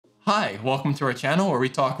Hi, welcome to our channel where we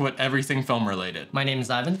talk about everything film related. My name is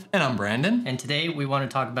Ivan. And I'm Brandon. And today we want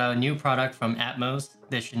to talk about a new product from Atomos,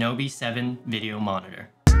 the Shinobi 7 video monitor.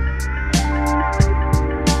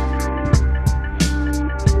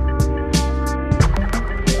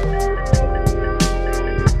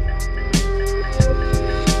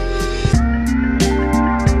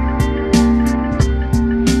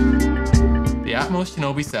 The Atomos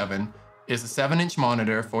Shinobi 7 is a 7-inch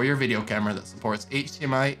monitor for your video camera that supports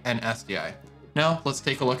HDMI and SDI. Now, let's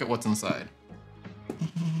take a look at what's inside.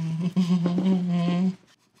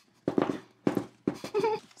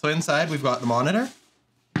 So inside, we've got the monitor.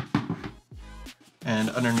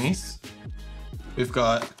 And underneath, we've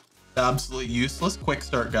got the absolutely useless quick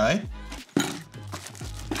start guide.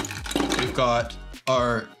 We've got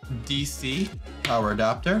our DC power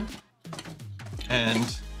adapter.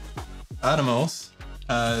 And Atomos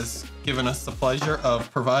has given us the pleasure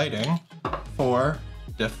of providing 4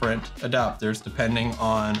 different adapters depending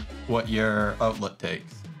on what your outlet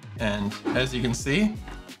takes. And as you can see,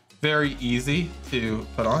 very easy to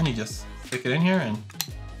put on. You just stick it in here and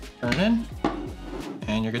turn it in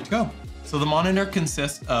and you're good to go. So the monitor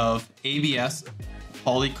consists of ABS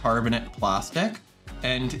polycarbonate plastic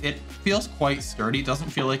and it feels quite sturdy. It doesn't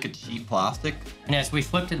feel like a cheap plastic. And as we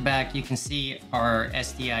flipped it back, you can see our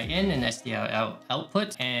SDI in and SDI out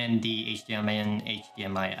output and the HDMI in,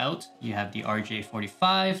 HDMI out. You have the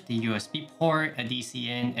RJ45, the USB port, a DC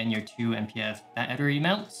in, and your 2 MPF battery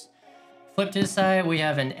mounts. Flip to the side, we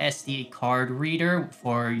have an SD card reader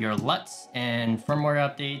for your LUTs and firmware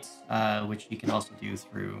updates, which you can also do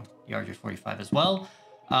through the RJ45 as well,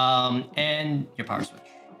 and your power switch.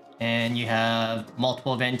 And you have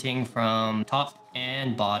multiple venting from top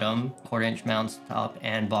and bottom, 1/4-inch mounts top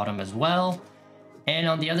and bottom as well. And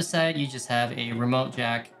on the other side, you just have a remote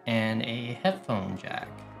jack and a headphone jack.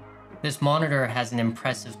 This monitor has an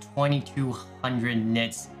impressive 2200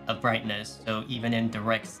 nits of brightness, so even in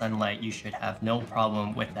direct sunlight, you should have no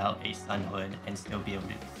problem without a sun hood and still be able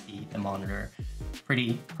to see the monitor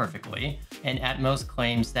pretty perfectly. And Atomos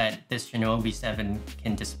claims that this Shinobi 7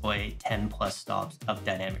 can display 10+ stops of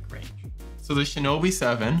dynamic range. So the Shinobi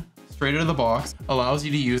 7, straight out of the box, allows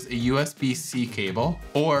you to use a USB-C cable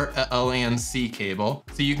or a LAN-C cable,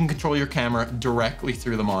 so you can control your camera directly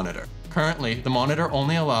through the monitor. Currently, the monitor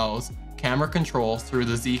only allows camera control through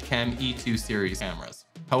the Zcam E2 series cameras.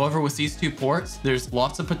 However, with these 2 ports, there's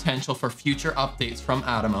lots of potential for future updates from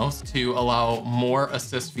Atomos to allow more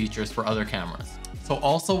assist features for other cameras. So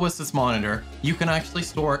also with this monitor, you can actually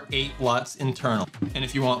store 8 LUTs internal. And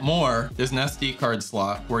if you want more, there's an SD card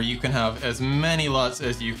slot where you can have as many LUTs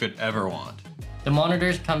as you could ever want. The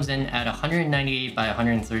monitor comes in at 198 by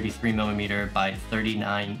 133 millimeter by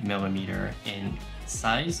 39 millimeter in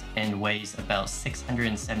size and weighs about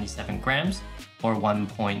 677 grams or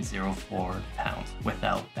 1.04 pounds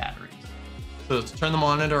without batteries. So to turn the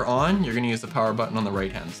monitor on, you're going to use the power button on the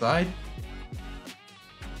right hand side.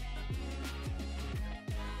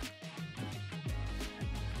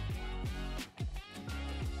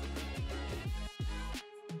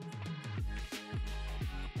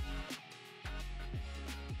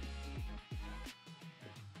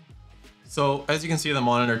 So as you can see, the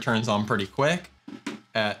monitor turns on pretty quick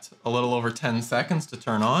at a little over 10 seconds to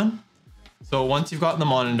turn on. So once you've got the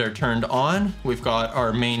monitor turned on, we've got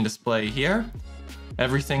our main display here.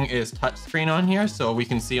 Everything is touchscreen on here, so we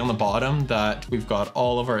can see on the bottom that we've got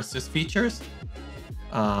all of our assist features.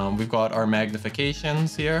 We've got our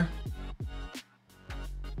magnifications here.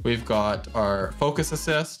 We've got our focus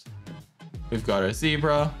assist. We've got our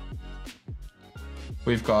zebra.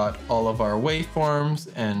 We've got all of our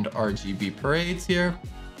waveforms and RGB parades here.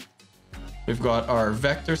 We've got our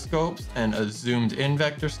vector scopes and a zoomed in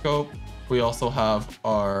vector scope. We also have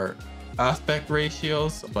our aspect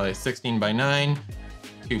ratios by 16:9,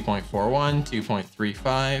 2.41,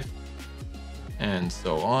 2.35, and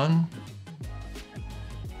so on.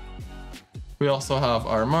 We also have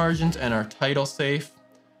our margins and our title safe,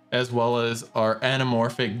 as well as our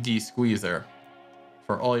anamorphic de-squeezer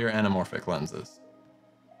for all your anamorphic lenses.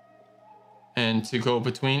 And to go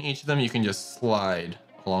between each of them, you can just slide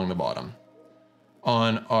along the bottom.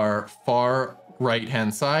 On our far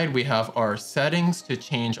right-hand side, we have our settings to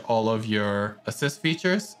change all of your assist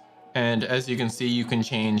features. And as you can see, you can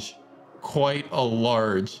change quite a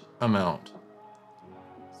large amount.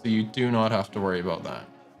 So you do not have to worry about that.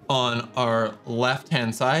 On our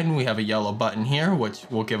left-hand side, we have a yellow button here, which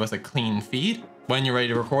will give us a clean feed. When you're ready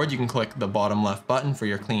to record, you can click the bottom left button for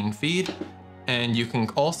your clean feed. And you can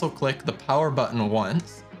also click the power button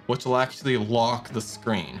once, which will actually lock the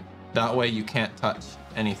screen. That way you can't touch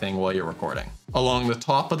anything while you're recording. Along the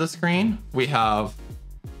top of the screen, we have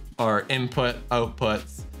our input,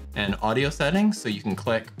 outputs, and audio settings. So you can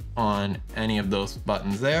click on any of those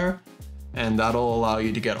buttons there, and that'll allow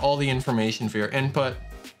you to get all the information for your input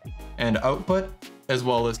and output, as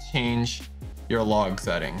well as change your log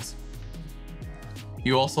settings.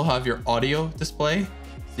 You also have your audio display,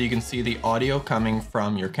 so you can see the audio coming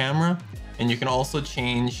from your camera, and you can also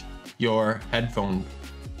change your headphone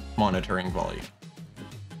monitoring volume.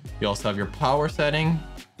 You also have your power setting,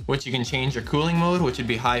 which you can change your cooling mode, which would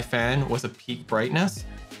be high fan with a peak brightness,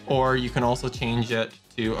 or you can also change it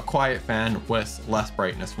to a quiet fan with less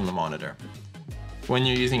brightness from the monitor. When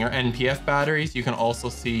you're using your NPF batteries, you can also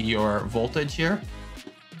see your voltage here.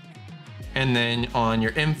 And then on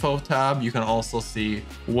your info tab, you can also see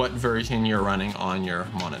what version you're running on your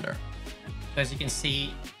monitor. As you can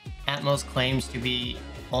see, Atomos claims to be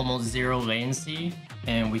almost zero latency,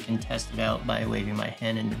 and we can test it out by waving my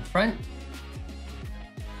hand in front,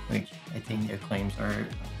 which I think their claims are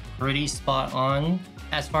pretty spot on.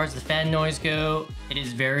 As far as the fan noise go, it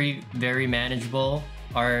is very, very manageable.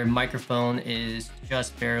 Our microphone is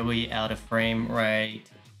just barely out of frame right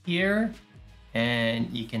here, and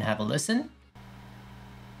you can have a listen.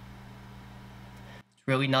 It's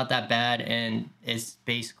really not that bad, and it's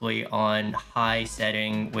basically on high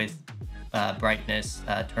setting with brightness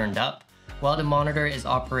turned up. While the monitor is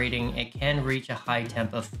operating, it can reach a high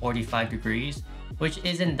temp of 45 degrees, which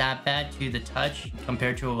isn't that bad to the touch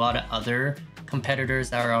compared to a lot of other competitors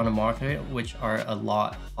that are on the market, which are a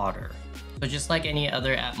lot hotter. So just like any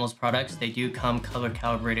other Atomos products, they do come color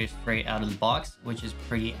calibrated straight out of the box, which is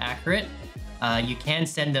pretty accurate. You can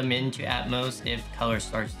send them in to Atomos if color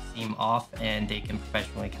starts to seem off, and they can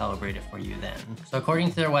professionally calibrate it for you then. So according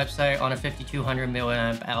to their website, on a 5200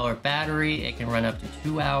 milliamp hour battery, it can run up to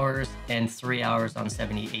 2 hours, and 3 hours on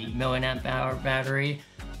 78 milliamp hour battery.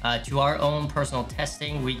 To our own personal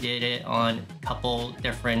testing, we did it on a couple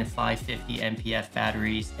different 550 MPF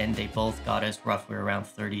batteries, and they both got us roughly around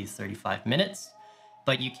 30 to 35 minutes.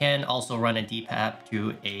 But you can also run a DPAP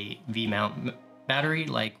to a V-mount battery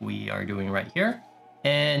like we are doing right here.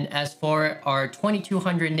 And as for our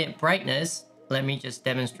 2200 nit brightness, let me just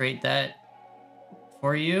demonstrate that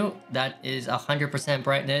for you. That is 100%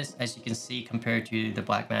 brightness. As you can see, compared to the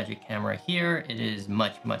Blackmagic camera here, it is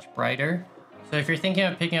much, much brighter. So if you're thinking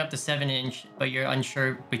of picking up the 7-inch, but you're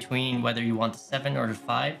unsure between whether you want the 7 or the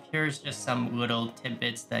 5, here's just some little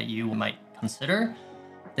tidbits that you might consider.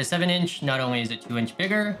 The 7-inch, not only is it 2-inch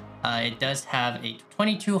bigger, it does have a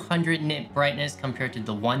 2200 nit brightness compared to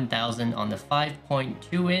the 1000 on the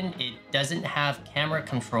 5.2 in. It doesn't have camera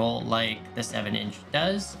control like the 7-inch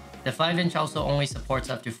does. The 5-inch also only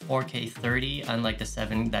supports up to 4K 30, unlike the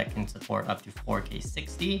 7 that can support up to 4K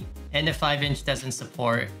 60. And the 5-inch doesn't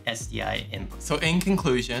support SDI input. So in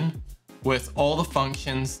conclusion, with all the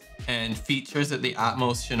functions and features that the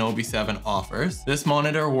Atomos Shinobi 7 offers, this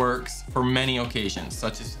monitor works for many occasions,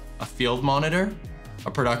 such as a field monitor,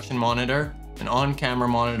 a production monitor, an on-camera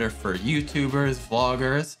monitor for YouTubers,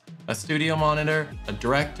 vloggers, a studio monitor, a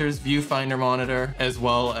director's viewfinder monitor, as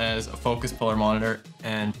well as a focus puller monitor,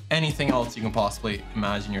 and anything else you can possibly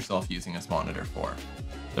imagine yourself using this monitor for.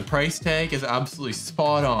 The price tag is absolutely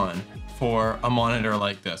spot on for a monitor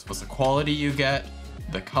like this, with the quality you get,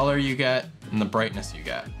 the color you get, and the brightness you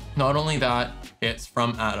get. Not only that, it's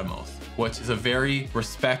from Atomos, which is a very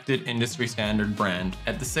respected industry standard brand.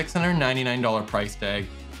 At the $699 price tag,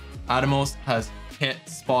 Atomos has hit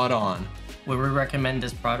spot on. Would we recommend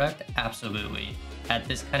this product? Absolutely. At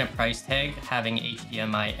this kind of price tag, having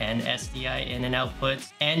HDMI and SDI in and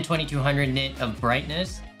outputs, and 2200 nit of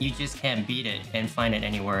brightness, you just can't beat it and find it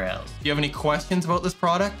anywhere else. If you have any questions about this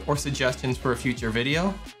product or suggestions for a future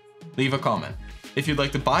video, leave a comment. If you'd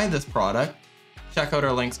like to buy this product, check out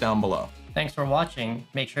our links down below. Thanks for watching.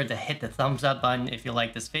 Make sure to hit the thumbs up button if you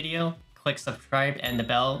like this video. Click subscribe and the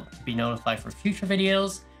bell to be notified for future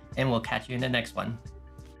videos, and we'll catch you in the next one.